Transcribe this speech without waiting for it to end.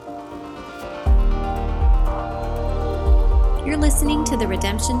You're listening to the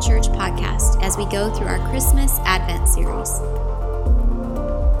Redemption Church podcast as we go through our Christmas Advent series.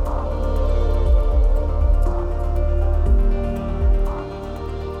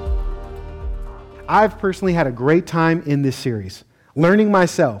 I've personally had a great time in this series, learning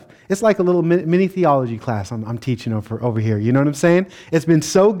myself. It's like a little mini theology class I'm teaching over here. You know what I'm saying? It's been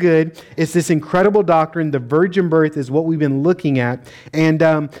so good. It's this incredible doctrine. The virgin birth is what we've been looking at. And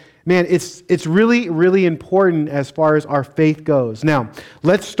man, it's really, really important as far as our faith goes. Now,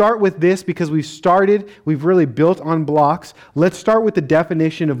 let's start with this because we've really built on blocks. Let's start with the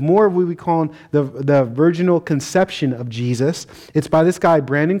definition of more of what we call the virginal conception of Jesus. It's by this guy,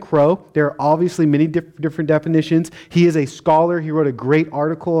 Brandon Crowe. There are obviously many different definitions. He is a scholar. He wrote a great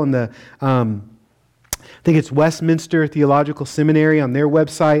article on the I think it's Westminster Theological Seminary on their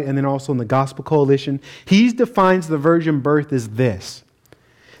website, and then also on the Gospel Coalition. He defines the virgin birth as this: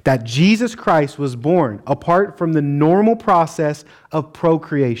 that Jesus Christ was born apart from the normal process of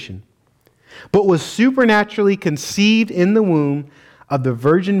procreation, but was supernaturally conceived in the womb of the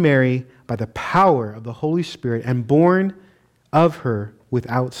Virgin Mary by the power of the Holy Spirit and born of her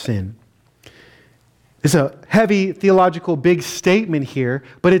without sin. It's a heavy theological big statement here,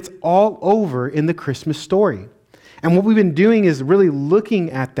 but it's all over in the Christmas story. And what we've been doing is really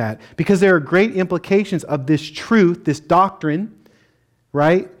looking at that because there are great implications of this truth, this doctrine,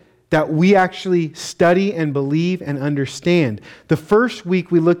 right, that we actually study and believe and understand. The first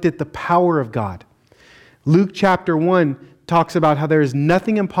week we looked at the power of God. Luke chapter 1 talks about how there is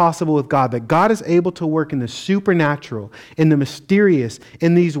nothing impossible with God, that God is able to work in the supernatural, in the mysterious,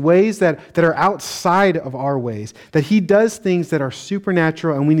 in these ways that are outside of our ways, that He does things that are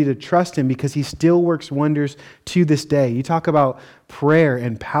supernatural and we need to trust Him because He still works wonders to this day. You talk about prayer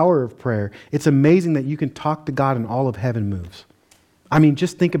and power of prayer. It's amazing that you can talk to God and all of heaven moves. I mean,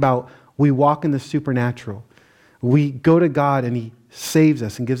 just think about, we walk in the supernatural. We go to God and He saves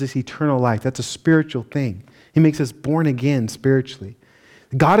us and gives us eternal life. That's a spiritual thing. He makes us born again spiritually.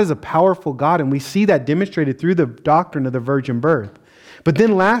 God is a powerful God, and we see that demonstrated through the doctrine of the virgin birth. But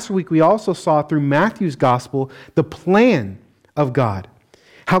then last week we also saw through Matthew's gospel the plan of God.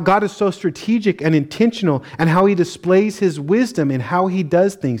 How God is so strategic and intentional, and how He displays His wisdom in how He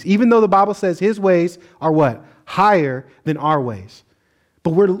does things. Even though the Bible says His ways are what? Higher than our ways.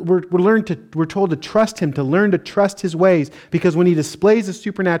 But we're told to trust Him, to learn to trust His ways, because when He displays a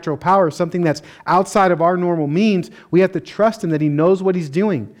supernatural power, something that's outside of our normal means, we have to trust Him that He knows what He's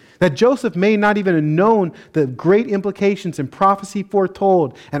doing. That Joseph may not even have known the great implications and prophecy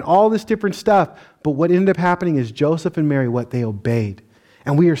foretold and all this different stuff, but what ended up happening is Joseph and Mary, they obeyed.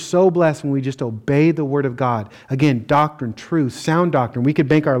 And we are so blessed when we just obey the Word of God. Again, doctrine, truth, sound doctrine. We could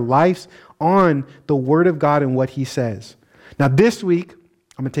bank our lives on the Word of God and what He says. Now this week,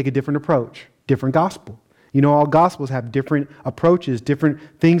 I'm going to take a different approach, different gospel. You know, all gospels have different approaches, different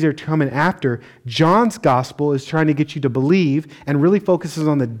things they're coming after. John's gospel is trying to get you to believe and really focuses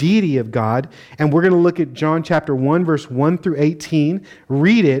on the deity of God. And we're going to look at John chapter 1, verse 1 through 18,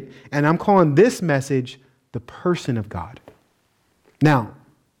 read it, and I'm calling this message the person of God. Now,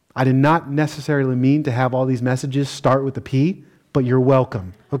 I did not necessarily mean to have all these messages start with a P, but you're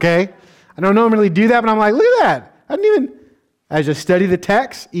welcome, okay? I don't normally do that, but I'm like, look at that. I didn't even... As I study the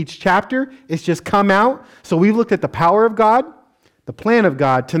text, each chapter, it's just come out. So we've looked at the power of God, the plan of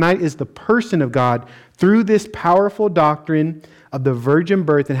God. Tonight is the person of God through this powerful doctrine of the virgin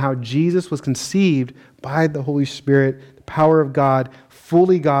birth and how Jesus was conceived by the Holy Spirit, the power of God,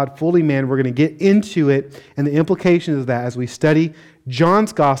 fully man. We're going to get into it and the implications of that as we study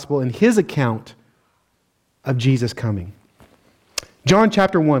John's gospel and his account of Jesus coming. John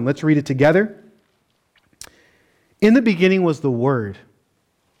chapter 1, let's read it together. In the beginning was the Word,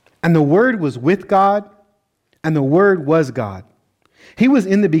 and the Word was with God, and the Word was God. He was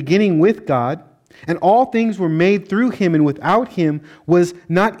in the beginning with God, and all things were made through Him, and without Him was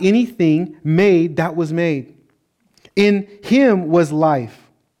not anything made that was made. In Him was life,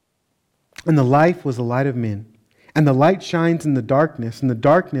 and the life was the light of men. And the light shines in the darkness, and the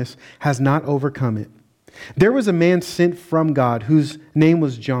darkness has not overcome it. There was a man sent from God whose name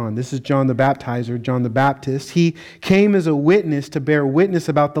was John. This is John the Baptizer, John the Baptist. He came as a witness to bear witness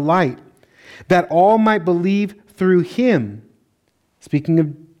about the light, that all might believe through him. Speaking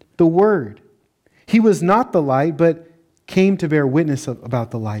of the Word. He was not the light, but came to bear witness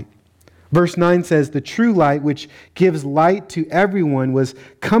about the light. Verse 9 says, the true light, which gives light to everyone, was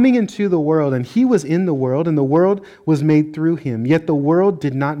coming into the world, and He was in the world, and the world was made through Him. Yet the world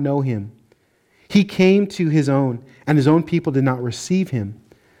did not know Him. He came to His own, and His own people did not receive Him.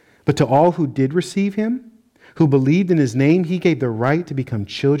 But to all who did receive Him, who believed in His name, He gave the right to become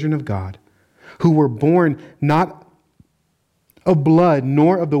children of God, who were born not of blood,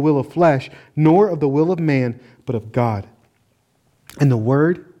 nor of the will of flesh, nor of the will of man, but of God. And the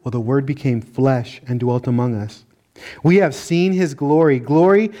Word became flesh and dwelt among us. We have seen His glory,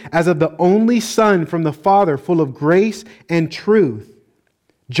 glory as of the only Son from the Father, full of grace and truth.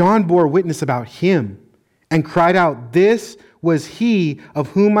 John bore witness about Him and cried out, "This was He of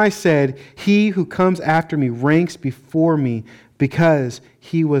whom I said, 'He who comes after me ranks before me, because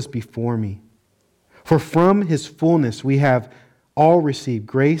He was before me.' For from His fullness we have all received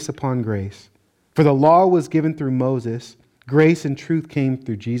grace upon grace. For the law was given through Moses, grace and truth came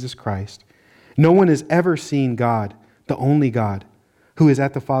through Jesus Christ. No one has ever seen God, the only God, who is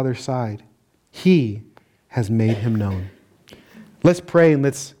at the Father's side. He has made Him known." Let's pray and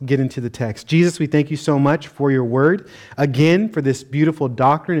let's get into the text. Jesus, we thank you so much for your word, again, for this beautiful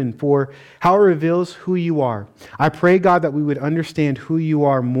doctrine and for how it reveals who you are. I pray, God, that we would understand who you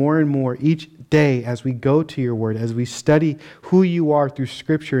are more and more each day as we go to your word, as we study who you are through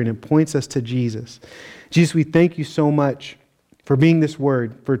Scripture, and it points us to Jesus. Jesus, we thank you so much for being this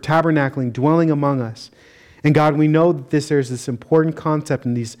word, for tabernacling, dwelling among us. And God, we know that there's this important concept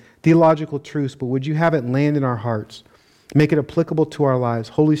and these theological truths, but would you have it land in our hearts? Make it applicable to our lives.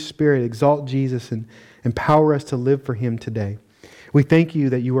 Holy Spirit, exalt Jesus and empower us to live for Him today. We thank you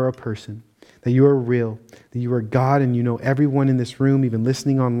that you are a person, that you are real, that you are God, and you know everyone in this room, even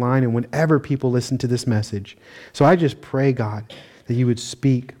listening online, and whenever people listen to this message. So I just pray, God, that you would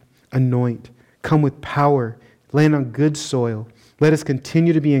speak, anoint, come with power, land on good soil. Let us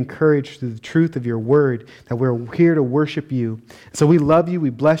continue to be encouraged through the truth of your word, that we're here to worship you. So we love you, we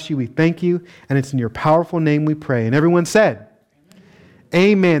bless you, we thank you, and it's in your powerful name we pray. And everyone said,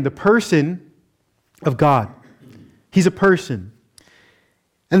 Amen. The person of God. He's a person.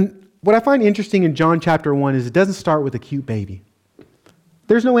 And what I find interesting in John chapter 1 is it doesn't start with a cute baby.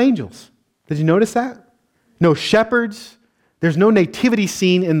 There's no angels. Did you notice that? No shepherds. There's no nativity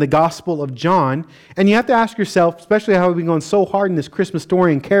scene in the Gospel of John. And you have to ask yourself, especially how we've been going so hard in this Christmas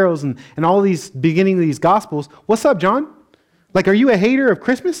story and carols and all these beginning of these Gospels, what's up, John? Like, are you a hater of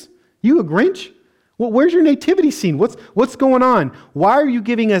Christmas? You a Grinch? Well, where's your nativity scene? What's going on? Why are you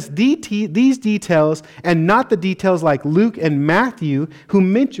giving us these details and not the details like Luke and Matthew who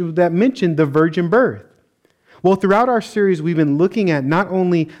mentioned the virgin birth? Well, throughout our series, we've been looking at not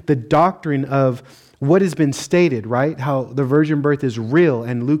only the doctrine of what has been stated, right? How the virgin birth is real,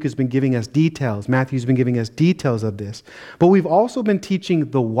 and Luke has been giving us details. Matthew's been giving us details of this. But we've also been teaching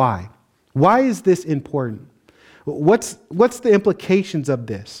the why. Why is this important? What's the implications of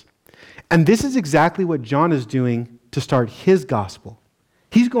this? And this is exactly what John is doing to start his gospel.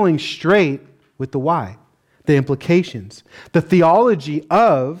 He's going straight with the why, the implications, the theology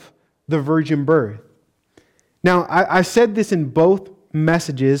of the virgin birth. Now, I said this in both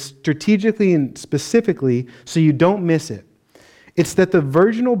messages, strategically and specifically, so you don't miss it. It's that the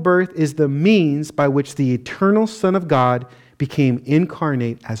virginal birth is the means by which the eternal Son of God became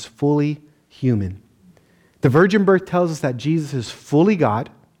incarnate as fully human. The virgin birth tells us that Jesus is fully God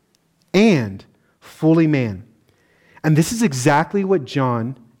and fully man. And this is exactly what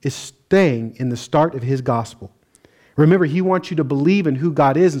John is saying in the start of his gospel. Remember, he wants you to believe in who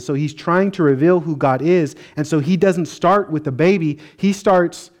God is, and so he's trying to reveal who God is, and so he doesn't start with the baby, he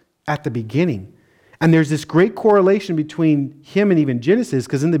starts at the beginning. And there's this great correlation between him and even Genesis,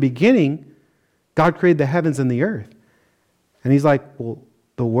 because in the beginning, God created the heavens and the earth. And he's like, well,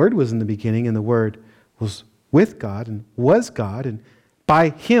 the Word was in the beginning, and the Word was with God, and was God, and by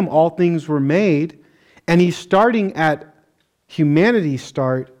him all things were made. And he's starting at humanity's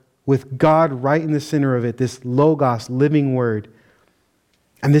start with God right in the center of it, this Logos, living Word.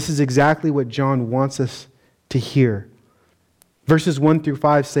 And this is exactly what John wants us to hear. Verses 1 through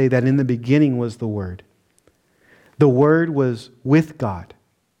 5 say that in the beginning was the Word. The Word was with God,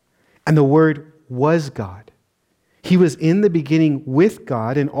 and the Word was God. He was in the beginning with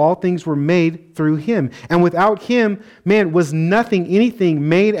God, and all things were made through Him. And without Him, man, was anything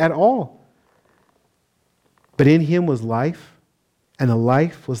made at all. But in Him was life, and the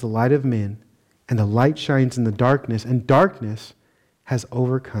life was the light of men, and the light shines in the darkness, and darkness has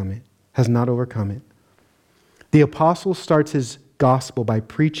not overcome it. The apostle starts his gospel by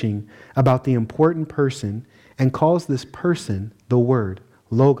preaching about the important person and calls this person the Word,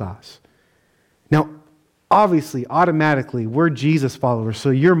 Logos. Now, obviously, automatically, we're Jesus followers, so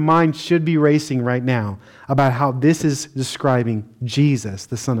your mind should be racing right now about how this is describing Jesus,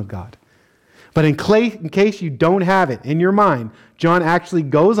 the Son of God. But in case you don't have it in your mind, John actually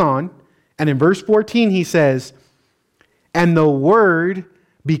goes on, and in verse 14 he says, "And the Word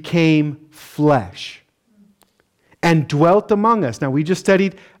became flesh and dwelt among us." Now we just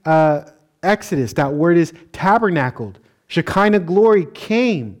studied Exodus. That word is tabernacled, Shekinah glory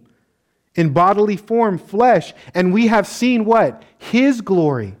came in bodily form, flesh, and we have seen what? His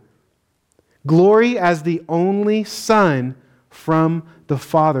glory. Glory as the only Son from the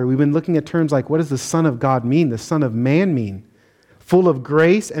Father. We've been looking at terms like, what does the Son of God mean? The Son of Man mean? Full of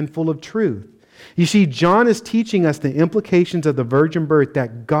grace and full of truth. You see, John is teaching us the implications of the virgin birth,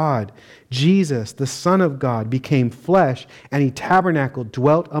 that God, Jesus, the Son of God, became flesh and He tabernacled,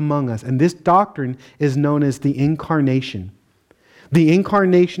 dwelt among us. And this doctrine is known as the incarnation. The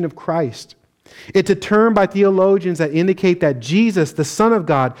incarnation of Christ. It's a term by theologians that indicate that Jesus, the Son of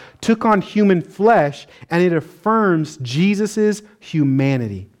God, took on human flesh, and it affirms Jesus'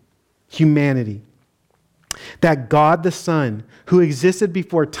 humanity. Humanity. That God the Son, who existed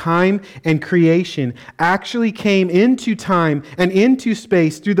before time and creation, actually came into time and into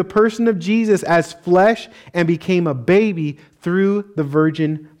space through the person of Jesus as flesh and became a baby through the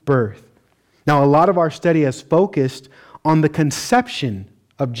virgin birth. Now, a lot of our study has focused on the conception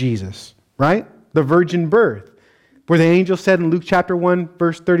of Jesus, right? The virgin birth, where the angel said in Luke chapter 1,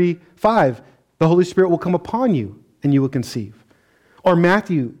 verse 35, the Holy Spirit will come upon you and you will conceive. Or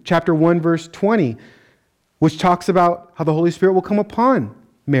Matthew chapter 1, verse 20, which talks about how the Holy Spirit will come upon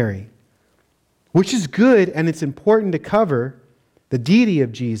Mary, which is good, and it's important to cover the deity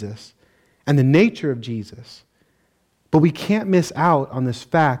of Jesus and the nature of Jesus. But we can't miss out on this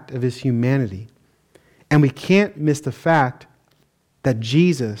fact of His humanity. And we can't miss the fact that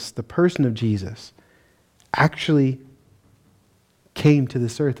Jesus, the person of Jesus, actually came to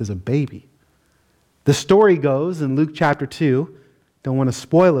this earth as a baby. The story goes in Luke chapter 2, don't want to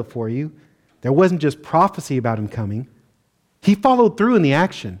spoil it for you, there wasn't just prophecy about Him coming. He followed through in the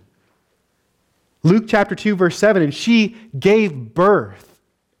action. Luke chapter 2, verse 7, and she gave birth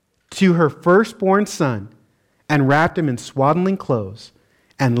to her firstborn son and wrapped him in swaddling clothes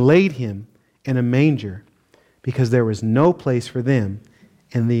and laid him in a manger because there was no place for them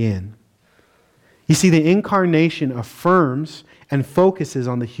in the inn. You see, the incarnation affirms and focuses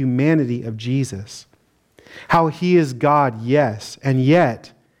on the humanity of Jesus. How He is God, yes, and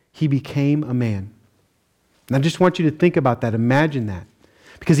yet He became a man. And I just want you to think about that. Imagine that.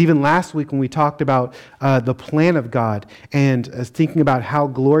 Because even last week when we talked about the plan of God and thinking about how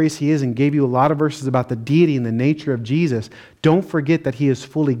glorious He is and gave you a lot of verses about the deity and the nature of Jesus, don't forget that He is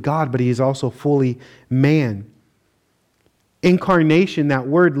fully God, but He is also fully man. Incarnation, that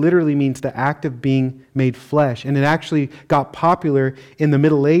word literally means the act of being made flesh. And it actually got popular in the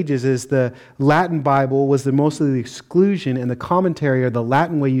Middle Ages as the Latin Bible was mostly the exclusion, and the commentary, or the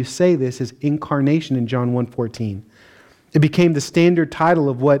Latin way you say this, is incarnation in John 1:14. It became the standard title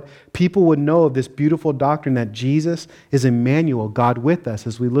of what people would know of this beautiful doctrine that Jesus is Emmanuel, God with us,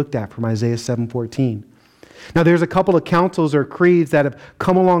 as we looked at from Isaiah 7:14. Now, there's a couple of councils or creeds that have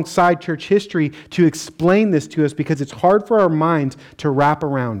come alongside church history to explain this to us because it's hard for our minds to wrap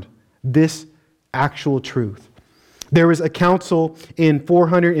around this actual truth. There was a council in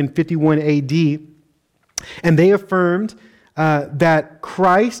 451 AD, and they affirmed that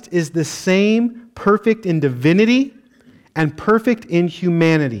Christ is the same perfect in divinity and perfect in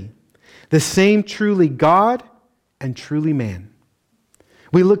humanity, the same truly God and truly man.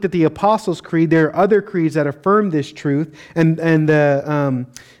 We looked at the Apostles' Creed. There are other creeds that affirm this truth. And the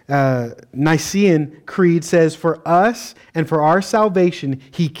Nicene Creed says, for us and for our salvation,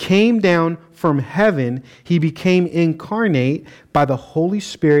 He came down from heaven. He became incarnate by the Holy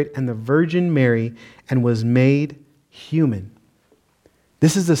Spirit and the Virgin Mary and was made human.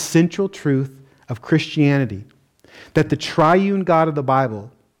 This is the central truth of Christianity, that the triune God of the Bible,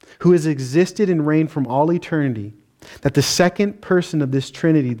 who has existed and reigned from all eternity, that the second person of this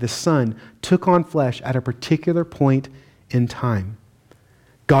Trinity, the Son, took on flesh at a particular point in time.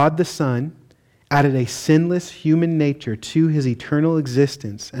 God the Son added a sinless human nature to His eternal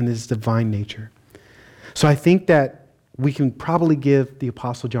existence and His divine nature. So I think that we can probably give the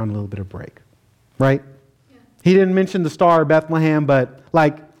Apostle John a little bit of break, right? Yeah. He didn't mention the Star of Bethlehem, but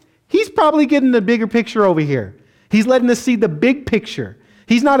he's probably getting the bigger picture over here. He's letting us see the big picture.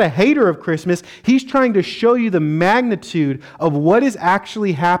 He's not a hater of Christmas. He's trying to show you the magnitude of what is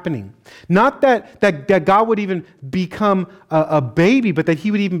actually happening. Not that God would even become a baby, but that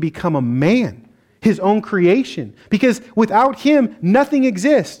He would even become a man, His own creation. Because without Him, nothing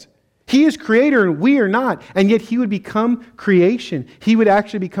exists. He is creator and we are not. And yet He would become creation. He would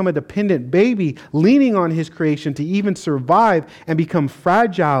actually become a dependent baby, leaning on His creation to even survive and become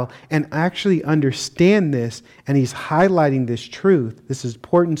fragile and actually understand this. And He's highlighting this truth, this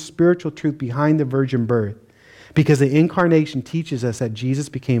important spiritual truth behind the virgin birth. Because the incarnation teaches us that Jesus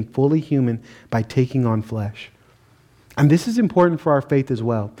became fully human by taking on flesh. And this is important for our faith as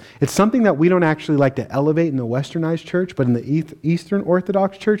well. It's something that we don't actually like to elevate in the Westernized church, but in the Eastern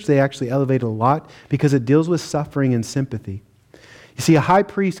Orthodox church, they actually elevate it a lot because it deals with suffering and sympathy. You see, a high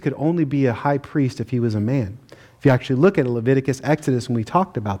priest could only be a high priest if he was a man. If you actually look at Leviticus, Exodus, when we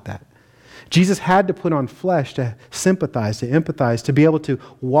talked about that. Jesus had to put on flesh to sympathize, to empathize, to be able to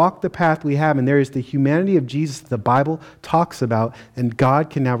walk the path we have. And there is the humanity of Jesus that the Bible talks about, and God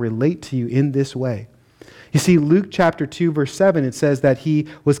can now relate to you in this way. You see, Luke chapter 2, verse 7, it says that he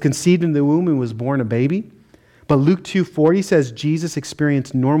was conceived in the womb and was born a baby. But Luke 2:40 says Jesus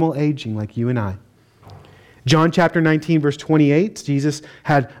experienced normal aging like you and I. John chapter 19, verse 28, Jesus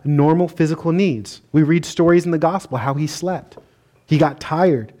had normal physical needs. We read stories in the gospel how he slept. He got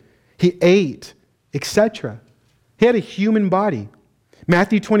tired. He ate, etc. He had a human body.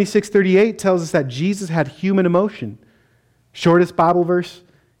 Matthew 26:38 tells us that Jesus had human emotion. Shortest Bible verse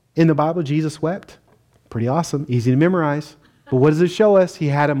in the Bible, Jesus wept. Pretty awesome, easy to memorize. But what does it show us? He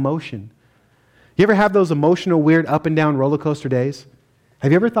had emotion. You ever have those emotional, weird, up and down roller coaster days?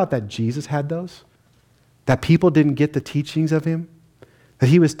 Have you ever thought that Jesus had those? That people didn't get the teachings of him? That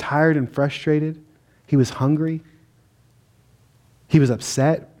he was tired and frustrated? He was hungry? He was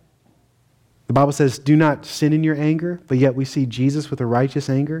upset? The Bible says, do not sin in your anger, but yet we see Jesus with a righteous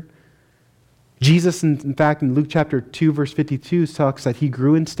anger. Jesus, in fact, in Luke chapter 2, verse 52, talks that he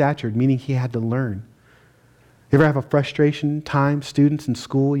grew in stature, meaning he had to learn. You ever have a frustration time, students in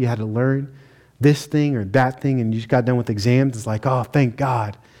school, you had to learn this thing or that thing, and you just got done with exams? It's like, oh, thank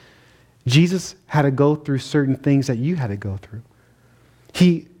God. Jesus had to go through certain things that you had to go through.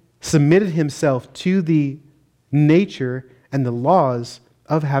 He submitted himself to the nature and the laws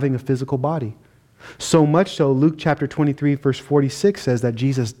of having a physical body. So much so, Luke chapter 23, verse 46 says that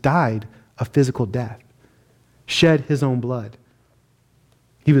Jesus died a physical death, shed his own blood.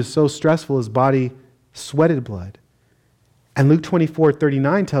 He was so stressful, his body sweated blood. And Luke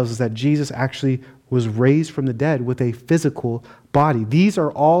 24:39 tells us that Jesus actually was raised from the dead with a physical body. These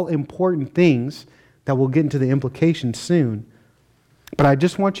are all important things that we'll get into the implications soon. But I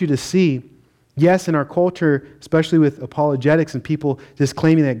just want you to see, yes, in our culture, especially with apologetics and people just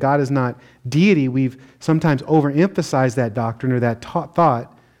claiming that God is not deity, we've sometimes overemphasized that doctrine or that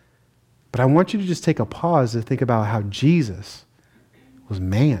thought. But I want you to just take a pause to think about how Jesus was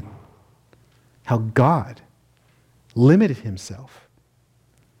man, how God limited himself.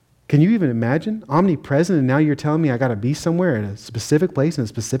 Can you even imagine? Omnipresent, and now you're telling me I got to be somewhere at a specific place in a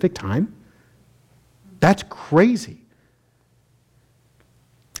specific time? That's crazy.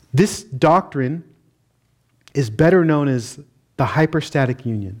 This doctrine is better known as the hypostatic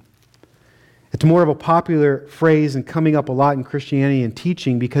union. It's more of a popular phrase and coming up a lot in Christianity and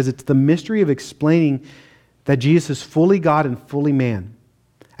teaching because it's the mystery of explaining that Jesus is fully God and fully man,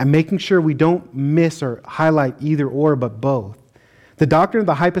 and making sure we don't miss or highlight either or but both. The doctrine of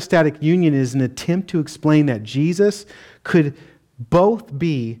the hypostatic union is an attempt to explain that Jesus could both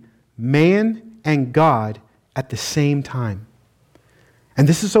be man and God at the same time. And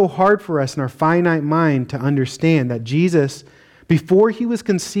this is so hard for us in our finite mind to understand that Jesus, before he was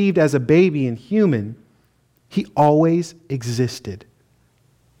conceived as a baby and human, he always existed.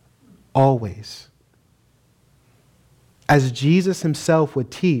 Always. As Jesus himself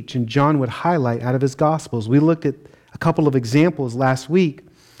would teach and John would highlight out of his Gospels. We looked at a couple of examples last week.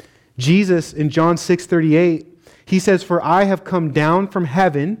 Jesus in John 6:38, he says, "For I have come down from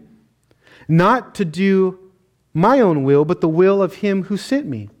heaven, not to do my own will, but the will of him who sent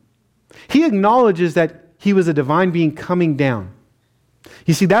me." He acknowledges that he was a divine being coming down.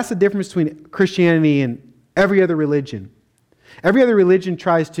 You see, that's the difference between Christianity and every other religion. Every other religion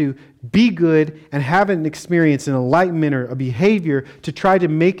tries to be good and have an experience, an enlightenment, or a behavior to try to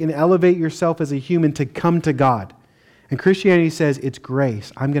make and elevate yourself as a human to come to God. And Christianity says, it's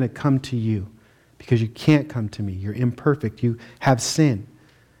grace. I'm going to come to you because you can't come to me. You're imperfect. You have sin.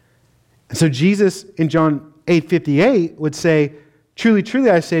 And so Jesus in John 8:58 would say, "Truly, truly,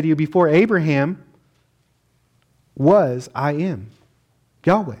 I say to you, before Abraham was, I am."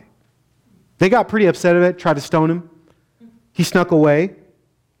 Yahweh. They got pretty upset at it, tried to stone him. He snuck away.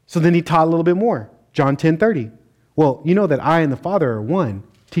 So then he taught a little bit more. John 10:30. Well, you know that I and the Father are one,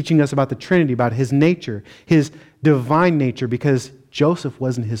 teaching us about the Trinity, about his nature, his divine nature, because Joseph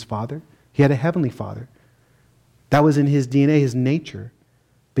wasn't his father. He had a heavenly father. That was in his DNA, his nature.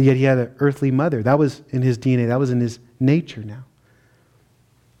 But yet he had an earthly mother. That was in his DNA. That was in his nature now.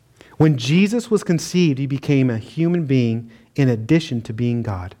 When Jesus was conceived, he became a human being in addition to being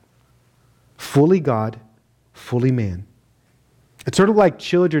God. Fully God, fully man. It's sort of like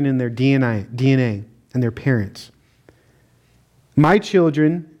children in their DNA and their parents. My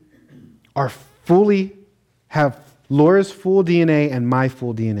children are have Laura's full DNA and my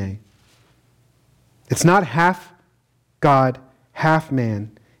full DNA. It's not half God, half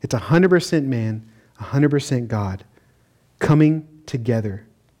man. It's 100% man, 100% God coming together.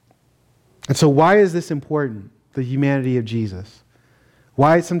 And so why is this important, the humanity of Jesus?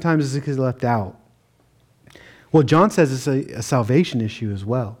 Why sometimes is it left out? Well, John says it's a salvation issue as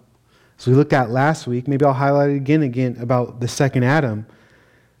well. So we looked at last week, maybe I'll highlight it again about the second Adam.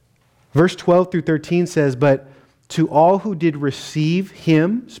 Verse 12 through 13 says, but to all who did receive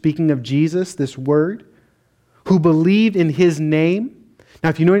him, speaking of Jesus, this word, who believed in his name. Now,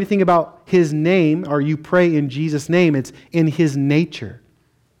 if you know anything about his name, or you pray in Jesus' name, it's in his nature.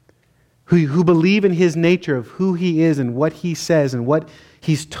 Who believe in his nature of who he is and what he says and what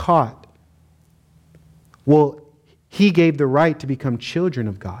he's taught. Well, he gave the right to become children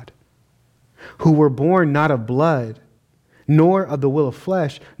of God, who were born not of blood, nor of the will of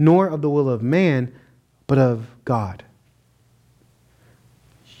flesh, nor of the will of man, but of God.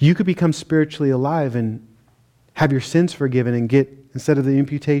 You could become spiritually alive and have your sins forgiven and get, instead of the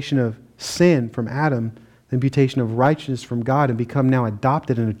imputation of sin from Adam, the imputation of righteousness from God, and become now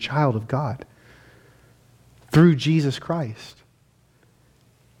adopted and a child of God through Jesus Christ.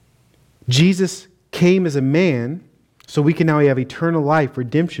 Jesus came as a man so we can now have eternal life,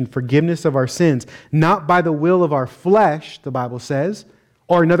 redemption, forgiveness of our sins, not by the will of our flesh, the Bible says,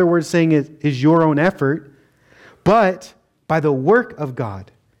 or in other words saying it is your own effort, but by the work of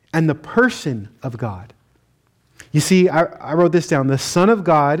God and the person of God. You see, I wrote this down. The Son of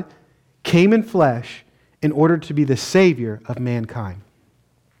God came in flesh in order to be the Savior of mankind.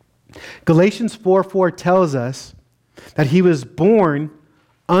 Galatians 4:4 tells us that he was born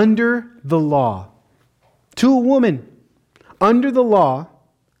under the law, to a woman, under the law,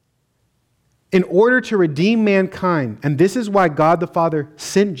 in order to redeem mankind. And this is why God the Father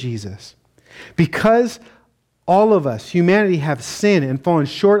sent Jesus. Because all of us, humanity, have sinned and fallen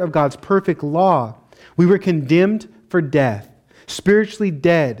short of God's perfect law. We were condemned for death, spiritually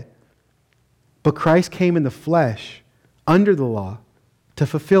dead. But Christ came in the flesh, under the law, to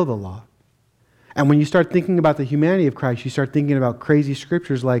fulfill the law. And when you start thinking about the humanity of Christ, you start thinking about crazy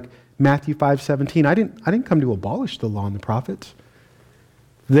scriptures like Matthew 5:17. I didn't come to abolish the law and the prophets.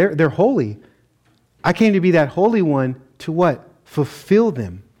 They're holy. I came to be that holy one to what? Fulfill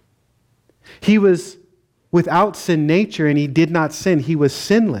them. He was without sin nature and he did not sin. He was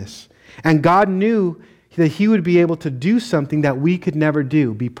sinless. And God knew that he would be able to do something that we could never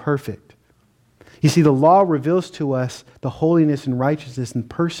do, be perfect. You see, the law reveals to us the holiness and righteousness and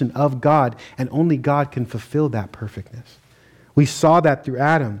person of God, and only God can fulfill that perfectness. We saw that through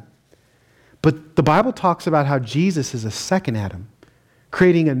Adam. But the Bible talks about how Jesus is a second Adam,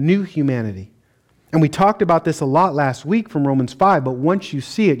 creating a new humanity. And we talked about this a lot last week from Romans 5, but once you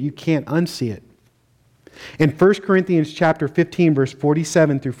see it, you can't unsee it. In 1 Corinthians chapter 15, verse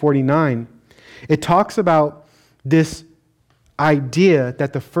 47 through 49, it talks about this idea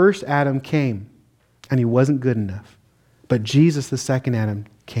that the first Adam came and he wasn't good enough. But Jesus, the second Adam,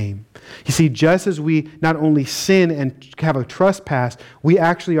 came. You see, just as we not only sin and have a trespass, we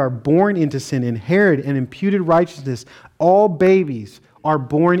actually are born into sin, inherit and imputed righteousness. All babies are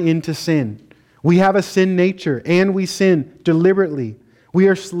born into sin. We have a sin nature and we sin deliberately. We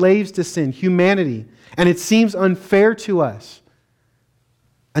are slaves to sin, humanity. And it seems unfair to us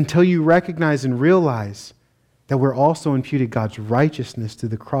until you recognize and realize that we're also imputed God's righteousness through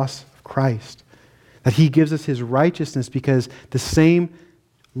the cross of Christ. That he gives us his righteousness because the same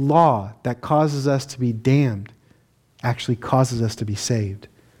law that causes us to be damned actually causes us to be saved.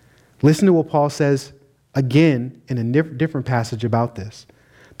 Listen to what Paul says again in a different passage about this.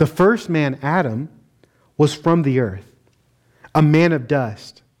 The first man, Adam, was from the earth, a man of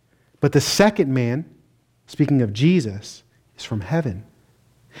dust. But the second man, speaking of Jesus, is from heaven.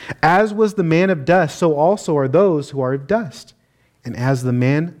 As was the man of dust, so also are those who are of dust. And as the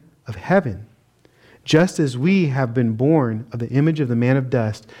man of heaven, just as we have been born of the image of the man of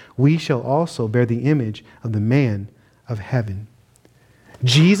dust, we shall also bear the image of the man of heaven.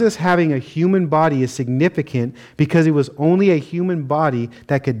 Jesus having a human body is significant because it was only a human body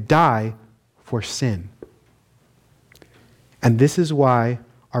that could die for sin. And this is why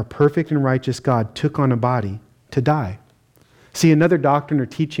our perfect and righteous God took on a body to die. See, another doctrine or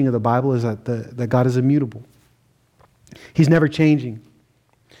teaching of the Bible is that God is immutable. He's never changing.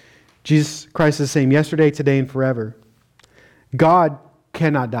 Jesus Christ is the same yesterday, today, and forever. God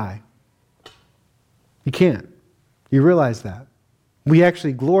cannot die. He can't. You realize that. We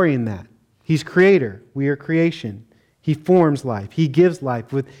actually glory in that. He's creator. We are creation. He forms life. He gives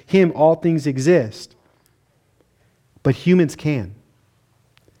life. With him, all things exist. But humans can.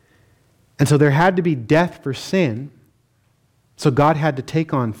 And so there had to be death for sin So God had to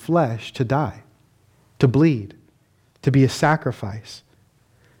take on flesh to die, to bleed, to be a sacrifice.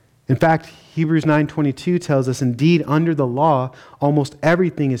 In fact, Hebrews 9:22 tells us, indeed, under the law, almost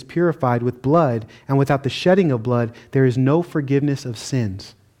everything is purified with blood, and without the shedding of blood, there is no forgiveness of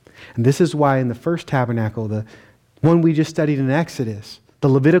sins. And this is why in the first tabernacle, the one we just studied in Exodus, the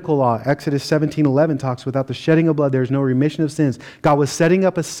Levitical law, Exodus 17:11 talks, without the shedding of blood, there is no remission of sins. God was setting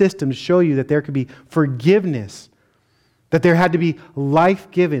up a system to show you that there could be forgiveness, that there had to be life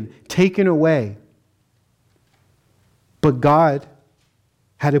given, taken away. But God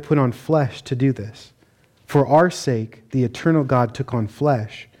had to put on flesh to do this. For our sake, the eternal God took on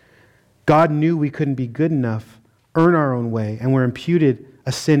flesh. God knew we couldn't be good enough, earn our own way, and were imputed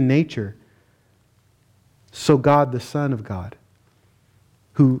a sin nature. So God, the Son of God,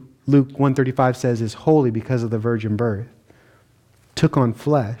 who Luke 1:35 says is holy because of the virgin birth, took on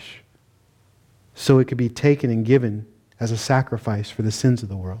flesh so it could be taken and given as a sacrifice for the sins of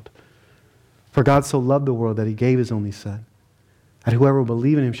the world. For God so loved the world that he gave his only Son, that whoever will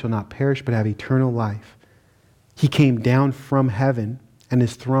believe in him shall not perish but have eternal life. He came down from heaven and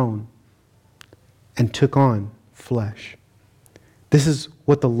his throne and took on flesh. This is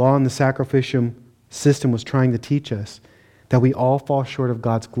what the law and the sacrificial system was trying to teach us, that we all fall short of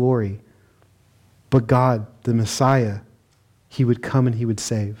God's glory. But God, the Messiah, he would come and he would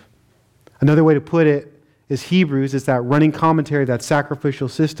save. Another way to put it is Hebrews, is that running commentary, that sacrificial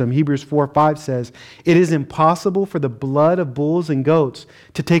system. Hebrews 4:5 says, it is impossible for the blood of bulls and goats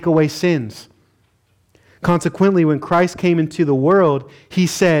to take away sins. Consequently, when Christ came into the world, he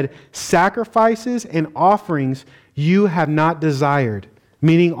said, sacrifices and offerings you have not desired,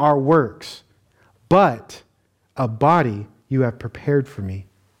 meaning our works, but a body you have prepared for me.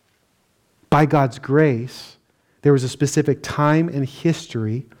 By God's grace, there was a specific time and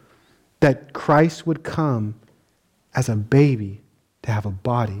history that Christ would come as a baby to have a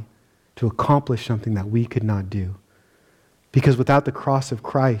body to accomplish something that we could not do. Because without the cross of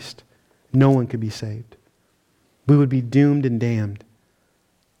Christ, no one could be saved. We would be doomed and damned.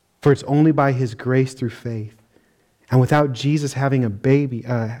 For it's only by his grace through faith. And without Jesus having a baby,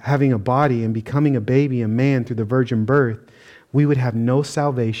 having a body and becoming a baby, a man through the virgin birth, we would have no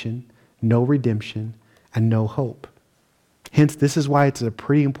salvation, no redemption, and no hope. Hence, this is why it's a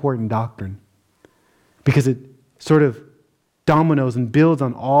pretty important doctrine, because it sort of dominoes and builds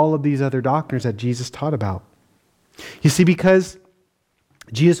on all of these other doctrines that Jesus taught about. You see, because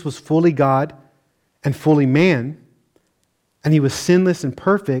Jesus was fully God and fully man, and he was sinless and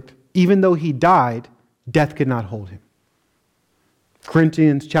perfect, even though he died, death could not hold him.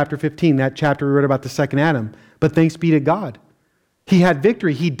 Corinthians chapter 15, that chapter we read about the second Adam. But thanks be to God. He had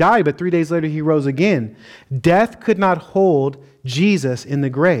victory. He died, but 3 days later he rose again. Death could not hold Jesus in the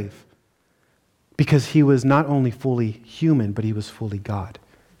grave because he was not only fully human, but he was fully God.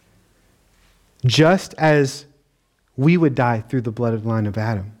 Just as we would die through the bloodline of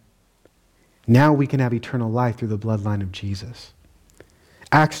Adam, now we can have eternal life through the bloodline of Jesus.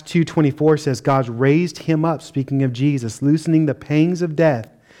 Acts 2:24 says, God raised him up, speaking of Jesus, loosening the pangs of death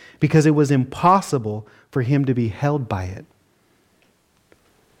because it was impossible for him to be held by it.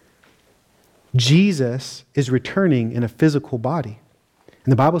 Jesus is returning in a physical body.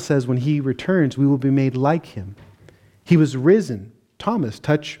 And the Bible says when he returns, we will be made like him. He was risen. Thomas,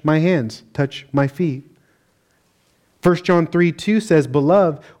 touch my hands, touch my feet. 1 John 3:2 says,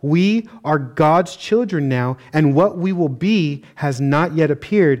 Beloved, we are God's children now, and what we will be has not yet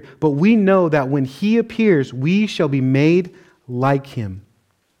appeared, but we know that when he appears, we shall be made like him.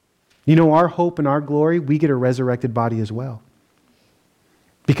 You know, our hope and our glory, we get a resurrected body as well.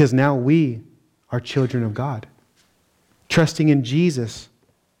 Because now we are children of God, trusting in Jesus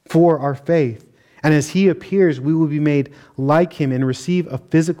for our faith. And as he appears, we will be made like him and receive a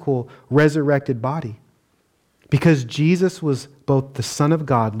physical resurrected body. Because Jesus was both the Son of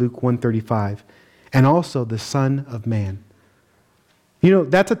God, Luke 1:35, and also the Son of Man. You know,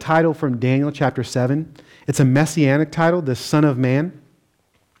 that's a title from Daniel chapter 7. It's a messianic title, the Son of Man.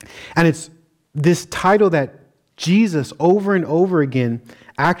 And it's this title that Jesus, over and over again,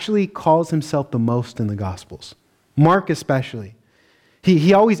 actually calls himself the most in the Gospels. Mark especially.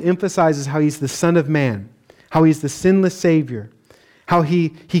 He always emphasizes how he's the Son of Man, how he's the sinless Savior, how he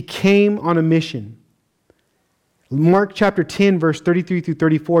came on a mission. Mark chapter 10, verse 33 through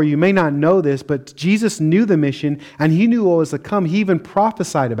 34, you may not know this, but Jesus knew the mission and he knew what was to come. He even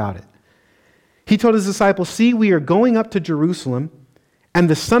prophesied about it. He told his disciples, see, we are going up to Jerusalem and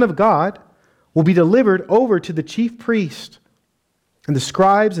the Son of God will be delivered over to the chief priest and the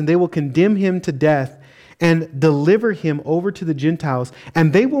scribes, and they will condemn him to death and deliver him over to the Gentiles,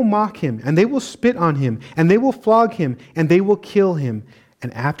 and they will mock him, and they will spit on him, and they will flog him, and they will kill him.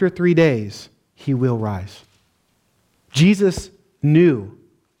 And after 3 days, he will rise. Jesus knew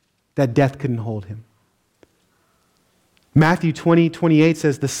that death couldn't hold him. Matthew 20:28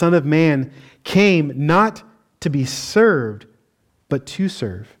 says, the Son of Man came not to be served, but to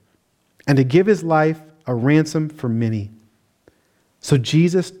serve, and to give his life a ransom for many. So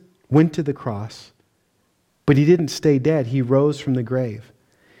Jesus went to the cross, but he didn't stay dead. He rose from the grave.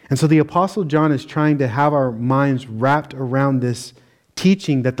 And so the Apostle John is trying to have our minds wrapped around this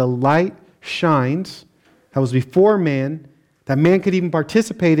teaching that the light shines, that was before man, that man could even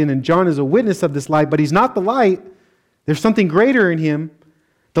participate in, and John is a witness of this light, but he's not the light. There's something greater in him.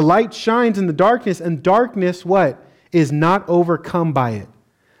 The light shines in the darkness, and darkness, what? Is not overcome by it.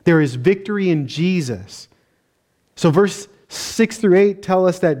 There is victory in Jesus. So verse 6 through 8 tell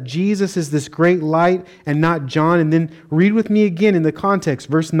us that Jesus is this great light and not John. And then read with me again in the context,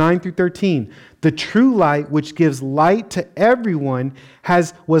 verse 9 through 13. The true light, which gives light to everyone,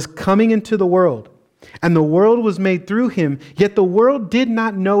 was coming into the world. And the world was made through him, yet the world did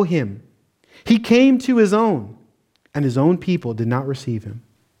not know him. He came to his own, and his own people did not receive him.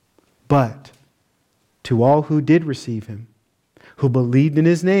 But to all who did receive him, who believed in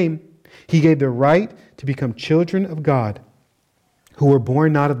his name, he gave the right to become children of God, who were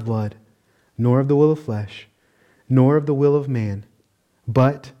born not of blood, nor of the will of flesh, nor of the will of man,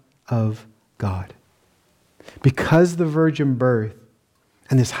 but of God. Because the virgin birth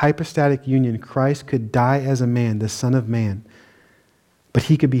and this hypostatic union, Christ could die as a man, the Son of Man, but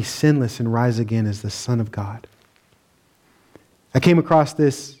he could be sinless and rise again as the Son of God. I came across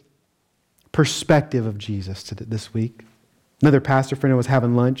this perspective of Jesus this week. Another pastor friend was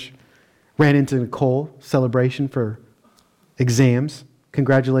having lunch, ran into Nicole, celebration for exams.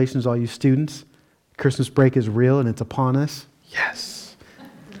 Congratulations, all you students. Christmas break is real and it's upon us. Yes.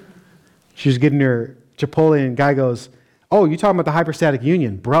 She was getting her Chipotle and guy goes, oh, you talking about the hypostatic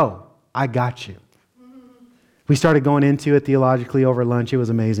union? Bro, I got you. We started going into it theologically over lunch. It was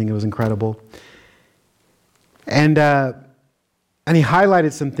amazing. It was incredible. And he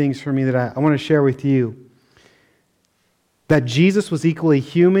highlighted some things for me that I want to share with you. That Jesus was equally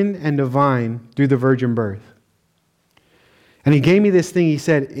human and divine through the virgin birth. And he gave me this thing. He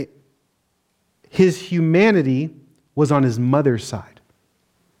said his humanity was on his mother's side.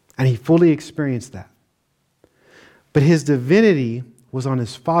 And he fully experienced that. But his divinity was on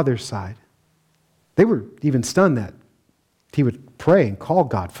his father's side. They were even stunned that he would pray and call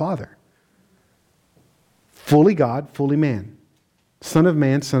God Father. Fully God, fully man. Son of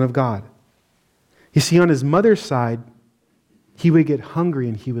man, son of God. You see, on his mother's side, he would get hungry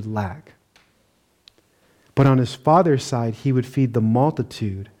and he would lack. But on his father's side, he would feed the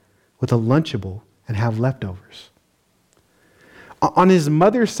multitude with a Lunchable and have leftovers. On his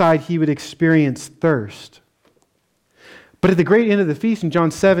mother's side, he would experience thirst. But at the great end of the feast in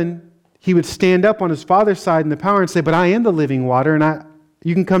John 7, he would stand up on his father's side in the power and say, but I am the living water, and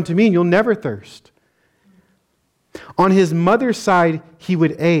you can come to me and you'll never thirst. On his mother's side, he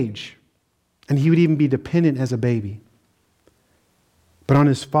would age, and he would even be dependent as a baby. But on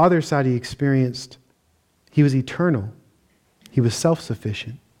his father's side, he was eternal. He was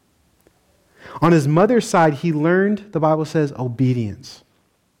self-sufficient. On his mother's side, he learned, the Bible says, obedience.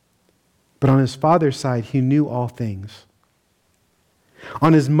 But on his father's side, he knew all things.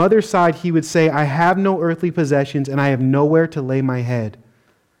 On his mother's side, he would say, I have no earthly possessions and I have nowhere to lay my head.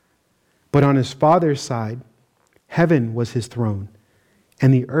 But on his father's side, heaven was his throne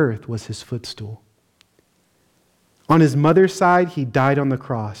and the earth was his footstool. On his mother's side, he died on the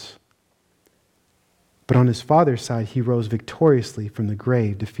cross. But on his father's side, he rose victoriously from the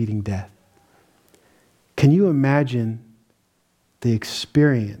grave, defeating death. Can you imagine the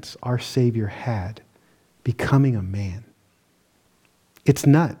experience our Savior had becoming a man? It's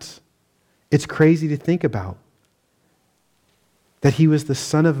nuts. It's crazy to think about. That he was the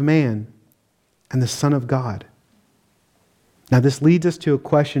Son of Man and the Son of God. Now this leads us to a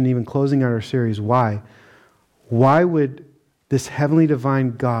question, even closing out our series, why? Why would this heavenly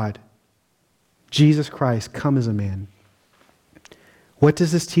divine God, Jesus Christ, come as a man? What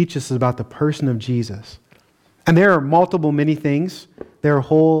does this teach us about the person of Jesus? And there are many things. There are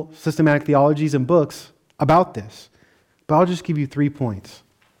whole systematic theologies and books about this. But I'll just give you 3 points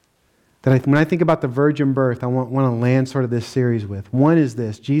that when I think about the virgin birth, I want to land sort of this series with. One is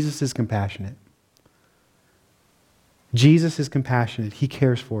this: Jesus is compassionate. Jesus is compassionate. He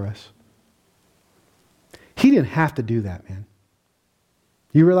cares for us. He didn't have to do that, man.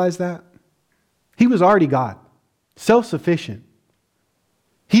 You realize that? He was already God, self-sufficient.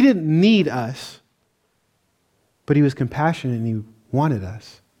 He didn't need us but he was compassionate and he wanted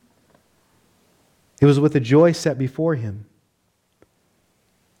us. It was with a joy set before him.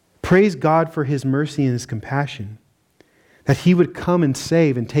 Praise God for his mercy and his compassion, that he would come and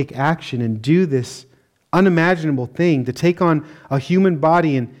save and take action and do this unimaginable thing, to take on a human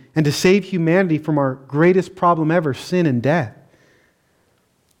body and to save humanity from our greatest problem ever, sin and death.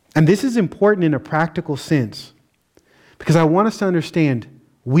 And this is important in a practical sense, because I want us to understand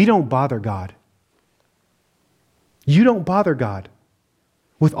we don't bother God. You don't bother God.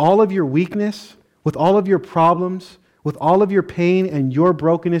 With all of your weakness, with all of your problems, with all of your pain and your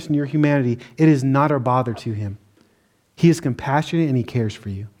brokenness and your humanity, it is not a bother to him. He is compassionate and he cares for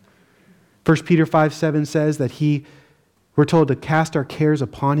you. 1 Peter 5:7 says that we're told to cast our cares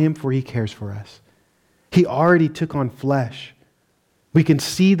upon him, for he cares for us. He already took on flesh. We can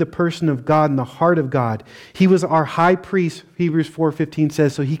see the person of God and the heart of God. He was our high priest, Hebrews 4:15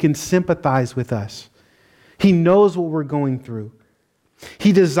 says, so he can sympathize with us. He knows what we're going through.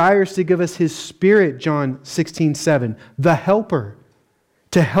 He desires to give us his Spirit, John 16:7, the helper,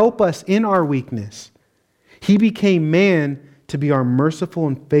 to help us in our weakness. He became man to be our merciful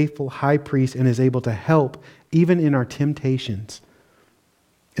and faithful high priest and is able to help even in our temptations.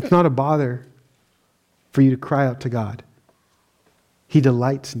 It's not a bother for you to cry out to God. He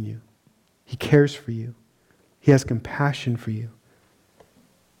delights in you. He cares for you. He has compassion for you.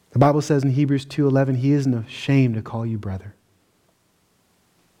 The Bible says in Hebrews 2:11, he isn't ashamed to call you brother.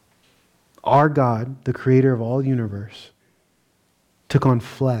 Our God, the creator of all universe, took on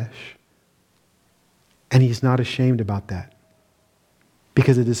flesh, and he's not ashamed about that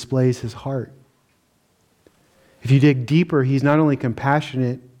because it displays his heart. If you dig deeper, he's not only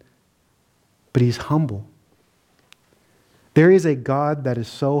compassionate, but he's humble. There is a God that is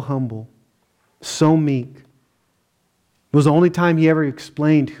so humble, so meek. It was the only time he ever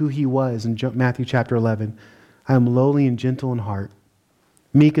explained who he was in Matthew chapter 11. I am lowly and gentle in heart.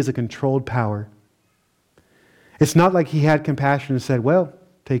 Meek is a controlled power. It's not like he had compassion and said, well,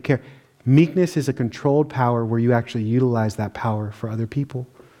 take care. Meekness is a controlled power where you actually utilize that power for other people.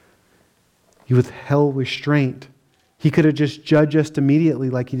 You withheld restraint. He could have just judged us immediately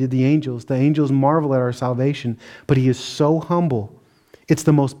like he did the angels. The angels marvel at our salvation, but he is so humble. It's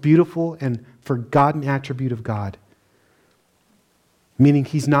the most beautiful and forgotten attribute of God. Meaning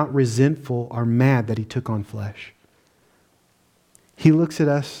he's not resentful or mad that he took on flesh. He looks at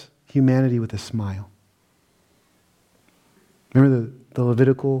us, humanity, with a smile. Remember the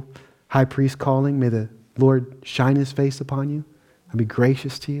Levitical high priest calling, may the Lord shine his face upon you and be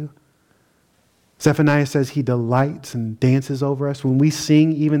gracious to you. Zephaniah says he delights and dances over us. When we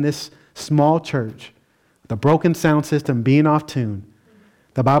sing even this small church, the broken sound system being off tune,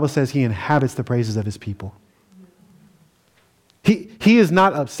 the Bible says he inhabits the praises of his people. He is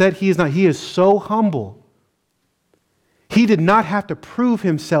not upset. He is so humble. He did not have to prove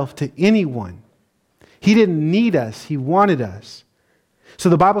himself to anyone. He didn't need us. He wanted us. So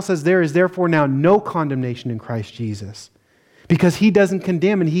the Bible says there is therefore now no condemnation in Christ Jesus, because he doesn't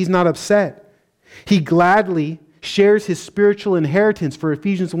condemn and he's not upset. He gladly shares his spiritual inheritance. For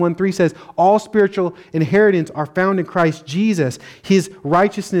Ephesians 1:3 says, all spiritual inheritance are found in Christ Jesus. His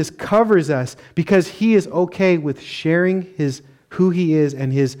righteousness covers us because he is okay with sharing who he is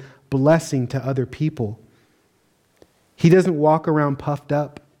and his blessing to other people. He doesn't walk around puffed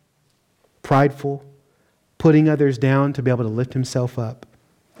up, prideful, putting others down to be able to lift himself up.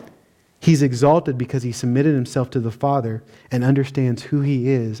 He's exalted because he submitted himself to the Father and understands who he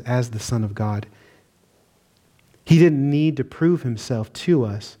is as the Son of God. He didn't need to prove himself to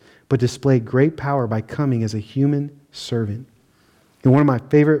us, but displayed great power by coming as a human servant. And one of my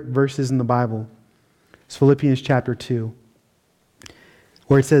favorite verses in the Bible is Philippians chapter 2,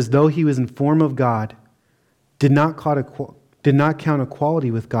 where it says, though he was in form of God, did not count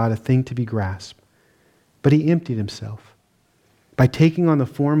equality with God a thing to be grasped, but he emptied himself by taking on the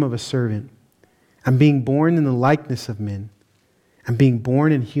form of a servant and being born in the likeness of men. And being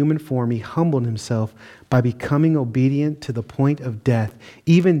born in human form, he humbled himself by becoming obedient to the point of death,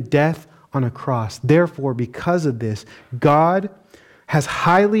 even death on a cross. Therefore, because of this, God has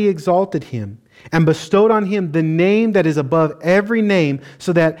highly exalted him and bestowed on him the name that is above every name,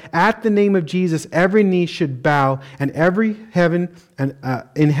 so that at the name of Jesus every knee should bow, and every heaven and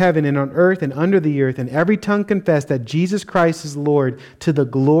in heaven and on earth and under the earth, and every tongue confess that Jesus Christ is Lord, to the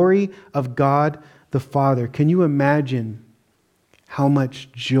glory of God the Father. Can you imagine how much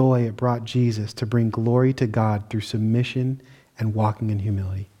joy it brought Jesus to bring glory to God through submission and walking in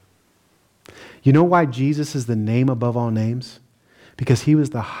humility? You know why Jesus is the name above all names? Because he was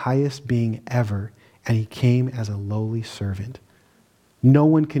the highest being ever, and he came as a lowly servant. No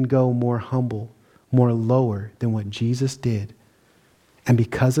one can go more humble, more lower than what Jesus did. And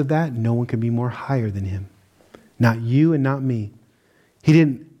because of that, no one can be more higher than him. Not you and not me. He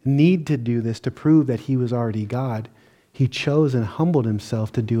didn't need to do this to prove that he was already God. He chose and humbled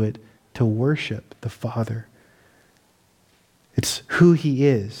himself to do it to worship the Father. It's who he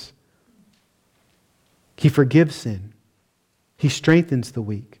is. He forgives sin. He strengthens the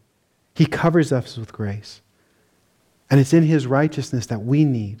weak. He covers us with grace. And it's in his righteousness that we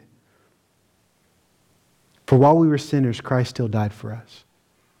need. For while we were sinners, Christ still died for us.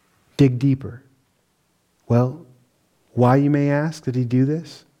 Dig deeper. Well, why, you may ask, did he do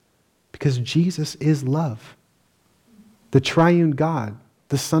this? Because Jesus is love. The triune God,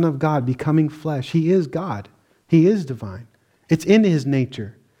 the Son of God becoming flesh. He is God. He is divine. It's in his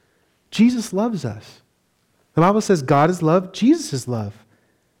nature. Jesus loves us. The Bible says God is love, Jesus is love.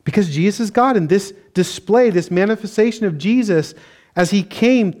 Because Jesus is God. And this display, this manifestation of Jesus, as he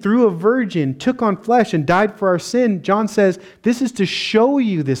came through a virgin, took on flesh and died for our sin, John says, this is to show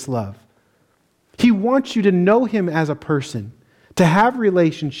you this love. He wants you to know him as a person, to have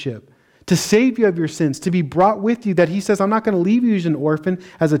relationship, to save you of your sins, to be brought with you, that he says, I'm not going to leave you as an orphan,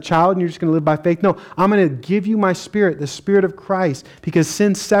 as a child, and you're just going to live by faith. No, I'm going to give you my Spirit, the Spirit of Christ, because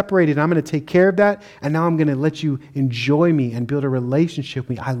sin's separated. I'm going to take care of that, and now I'm going to let you enjoy me and build a relationship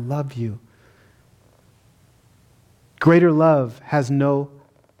with me. I love you. Greater love has no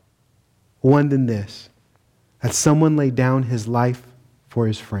one than this, that someone laid down his life for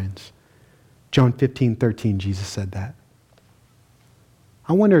his friends. John 15:13, Jesus said that.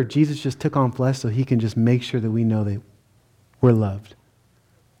 I wonder if Jesus just took on flesh so he can just make sure that we know that we're loved.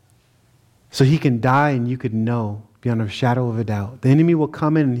 So he can die and you could know beyond a shadow of a doubt. The enemy will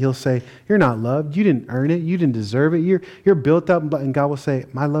come in and he'll say, you're not loved. You didn't earn it. You didn't deserve it. You're built up. And God will say,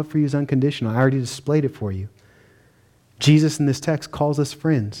 my love for you is unconditional. I already displayed it for you. Jesus in this text calls us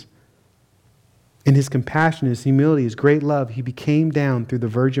friends. In his compassion, his humility, his great love, he became down through the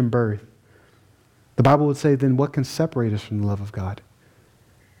virgin birth. The Bible would say, then what can separate us from the love of God?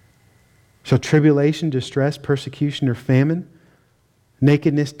 Shall tribulation, distress, persecution, or famine,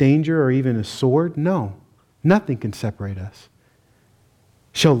 nakedness, danger, or even a sword? No, nothing can separate us.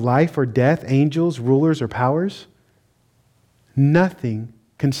 Shall life or death, angels, rulers, or powers? Nothing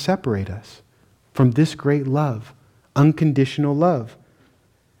can separate us from this great love, unconditional love.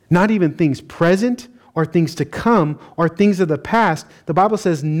 Not even things present or things to come or things of the past. The Bible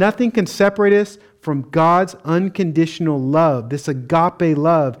says nothing can separate us from God's unconditional love, this agape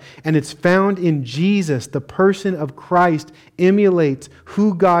love, and it's found in Jesus. The person of Christ emulates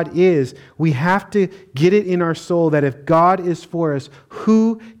who God is. We have to get it in our soul that if God is for us,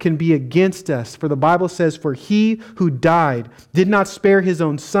 who can be against us? For the Bible says, for he who died did not spare his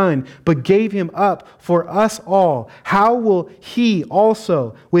own son, but gave him up for us all. How will he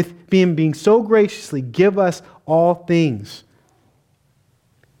also, with him being so graciously, give us all things?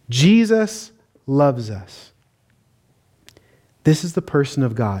 Jesus loves us. This is the person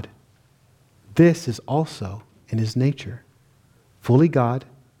of God. This is also in his nature. Fully God,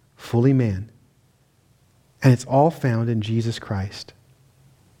 fully man. And it's all found in Jesus Christ.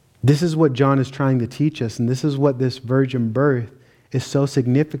 This is what John is trying to teach us, and this is what this virgin birth is so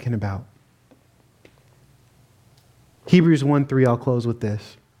significant about. Hebrews 1:3, I'll close with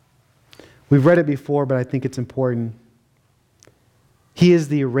this. We've read it before, but I think it's important. He is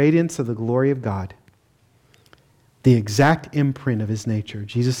the radiance of the glory of God, the exact imprint of his nature.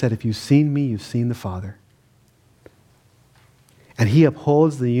 Jesus said, if you've seen me, you've seen the Father. And he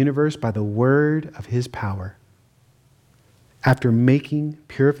upholds the universe by the word of his power. After making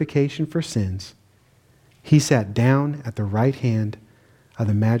purification for sins, he sat down at the right hand of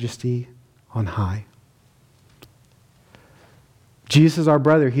the Majesty on high. Jesus is our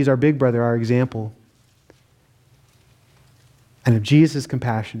brother. He's our big brother, our example. And if Jesus is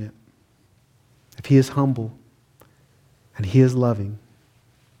compassionate, if he is humble, and he is loving,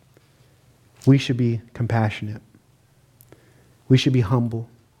 we should be compassionate. We should be humble.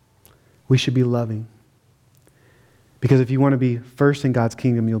 We should be loving. Because if you want to be first in God's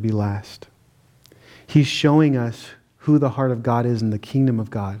kingdom, you'll be last. He's showing us who the heart of God is in the kingdom of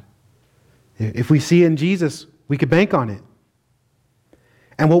God. If we see it in Jesus, we could bank on it.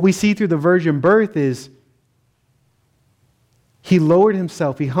 And what we see through the virgin birth is he lowered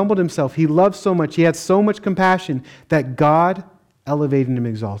himself, he humbled himself, he loved so much, he had so much compassion that God elevated him and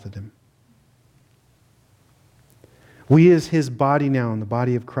exalted him. We as his body now, in the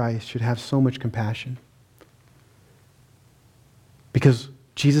body of Christ, should have so much compassion. Because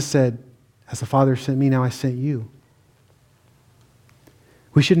Jesus said, as the Father sent me, now I sent you.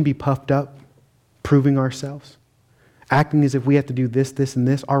 We shouldn't be puffed up, proving ourselves. acting as if we have to do this, this, and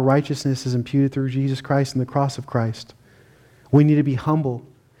this. Our righteousness is imputed through Jesus Christ and the cross of Christ. We need to be humble.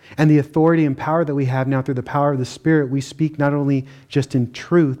 And the authority and power that we have now through the power of the Spirit, we speak not only just in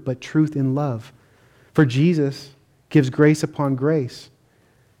truth, but truth in love. For Jesus gives grace upon grace.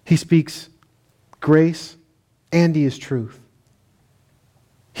 He speaks grace and He is truth.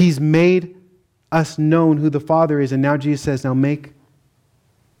 He's made us known who the Father is, and now Jesus says, now make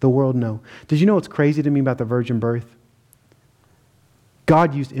the world know. Did you know what's crazy to me about the virgin birth?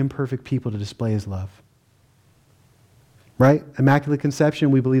 God used imperfect people to display His love. Right? Immaculate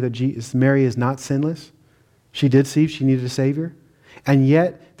Conception, we believe that Mary is not sinless. She did see she needed a Savior. And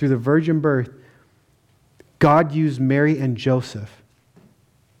yet, through the virgin birth, God used Mary and Joseph,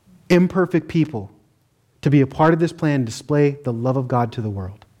 imperfect people, to be a part of this plan and display the love of God to the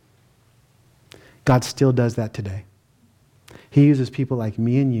world. God still does that today. He uses people like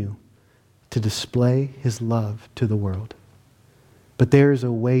me and you to display His love to the world. But there is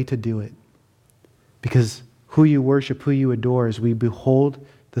a way to do it. Because who you worship, who you adore, as we behold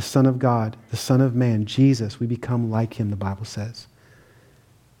the Son of God, the Son of Man, Jesus, we become like Him, the Bible says.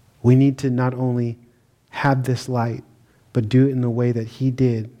 We need to not only have this light, but do it in the way that He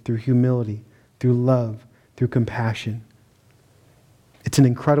did, through humility, through love, through compassion. It's an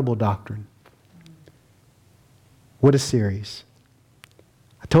incredible doctrine. What a series.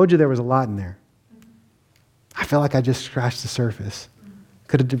 I told you there was a lot in there. I feel like I just scratched the surface.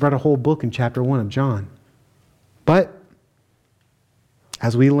 Could have read a whole book in chapter 1 of John. But,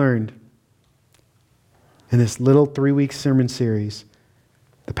 as we learned in this little 3-week sermon series,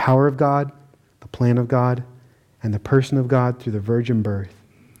 the power of God, the plan of God, and the person of God through the virgin birth,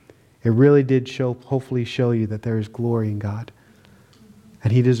 it really did hopefully show you that there is glory in God.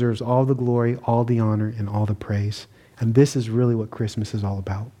 And He deserves all the glory, all the honor, and all the praise. And this is really what Christmas is all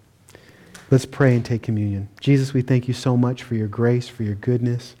about. Let's pray and take communion. Jesus, we thank You so much for Your grace, for Your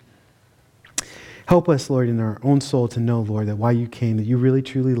goodness. Help us, Lord, in our own soul to know, Lord, that why You came, that You really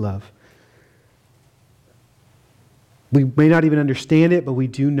truly love. We may not even understand it, but we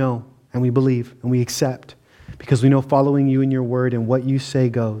do know, and we believe, and we accept, because we know following You and Your word and what You say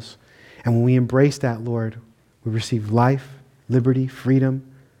goes. And when we embrace that, Lord, we receive life, liberty, freedom,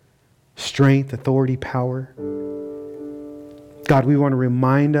 strength, authority, power. God, we want to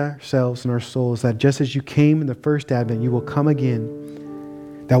remind ourselves and our souls that just as You came in the first advent, You will come again.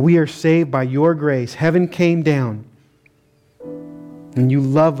 That we are saved by Your grace. Heaven came down. And You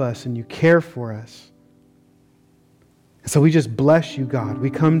love us and You care for us. And so we just bless You, God. We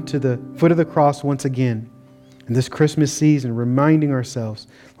come to the foot of the cross once again in this Christmas season, reminding ourselves,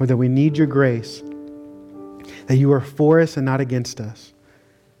 Lord, that we need Your grace. That You are for us and not against us.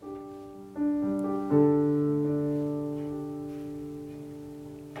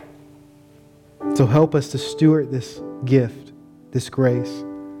 So help us to steward this gift, this grace.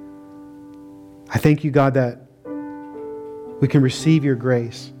 I thank You, God, that we can receive Your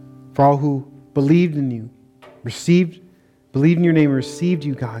grace for all who believed in You, believed in Your name and received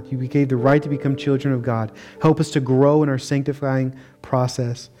You, God. You gave the right to become children of God. Help us to grow in our sanctifying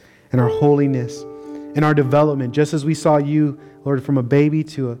process, in our holiness, in our development, just as we saw You, Lord, from a baby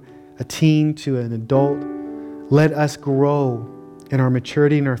to a teen to an adult. Let us grow in our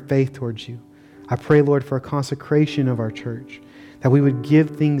maturity and our faith towards You. I pray, Lord, for a consecration of our church, that we would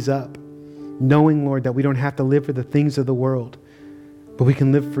give things up, knowing, Lord, that we don't have to live for the things of the world, but we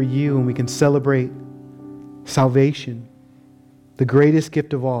can live for You and we can celebrate salvation, the greatest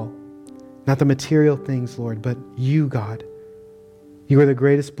gift of all. Not the material things, Lord, but You, God. You are the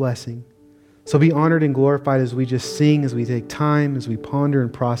greatest blessing. So be honored and glorified as we just sing, as we take time, as we ponder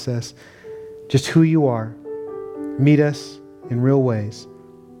and process just who You are. Meet us in real ways.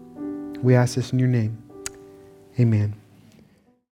 We ask this in Your name. Amen.